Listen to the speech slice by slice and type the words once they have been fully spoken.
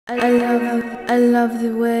I love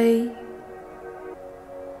the way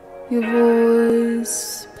your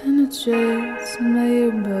voice penetrates my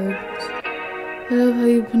earbuds. I love how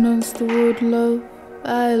you pronounce the word love.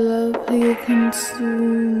 I love how you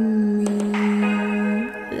consume me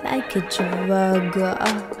like a drug.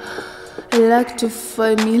 I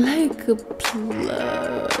electrify me like a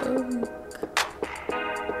plug.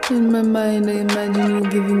 In my mind, I imagine you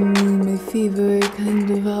giving me my favorite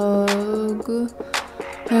kind of hug.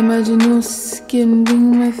 I imagine your skin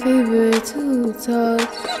being my favorite to touch.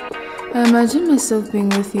 I imagine myself being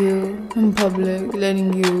with you in public,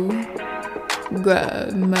 letting you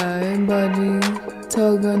grab my body,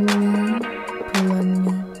 tug on me, pull on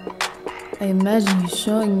me. I imagine you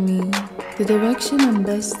showing me the direction I'm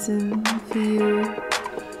best in for you.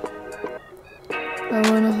 I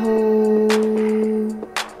wanna hold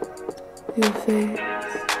your face,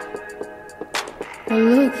 I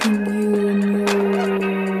look at you in your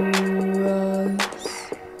eyes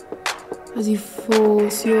as you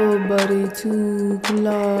force your body to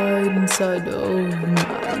collide inside of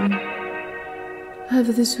mine. I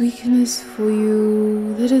have this weakness for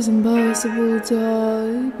you that is impossible to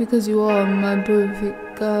hide, because you are my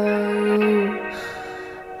perfect guy. Oh,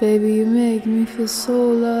 baby, you make me feel so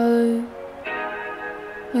alive.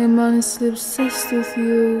 I am honestly obsessed with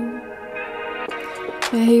you.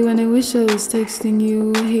 I hate when I wish I was texting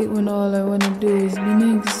you. I hate when all I wanna do is be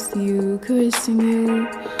next to you, caressing you,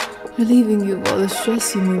 relieving you of all the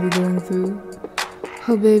stress you may be going through.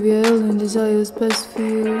 Oh baby, I only desire what's best for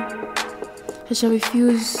you. I shall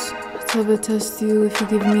refuse to ever test you if you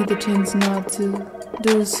give me the chance not to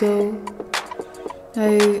do so.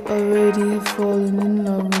 I already have fallen in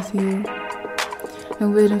love with you.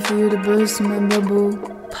 I'm waiting for you to burst my bubble.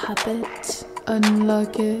 Pop it,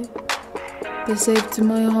 unlock it, be safe to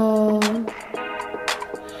my heart.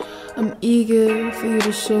 I'm eager for you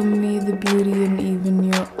to show me the beauty in even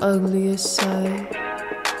your ugliest side.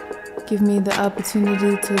 Give me the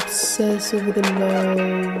opportunity to obsess over the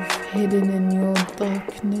love hidden in your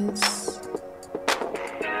darkness.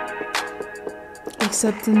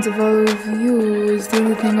 Acceptance of all of you is the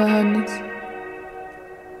only thing I harness.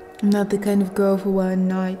 I'm not the kind of girl for one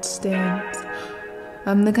night stands.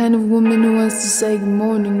 I'm the kind of woman who wants to say good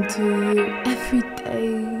morning to you every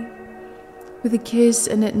day, with a kiss,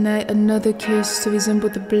 and at night another kiss to resemble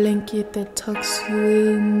the blanket that tucks you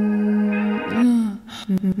in.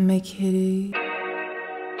 Make hitty,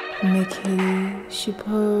 she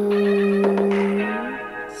purrs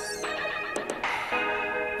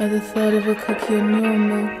at the thought of a cookie in your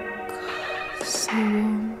milk, so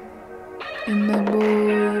warm. In my bowl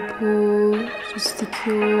you pour just to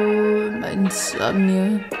cure my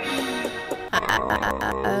insomnia.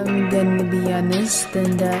 I'm gonna be honest,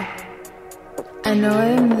 and I know I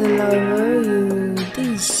am the lover you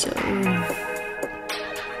deserve.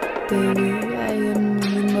 Baby, I am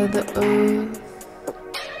the Mother Earth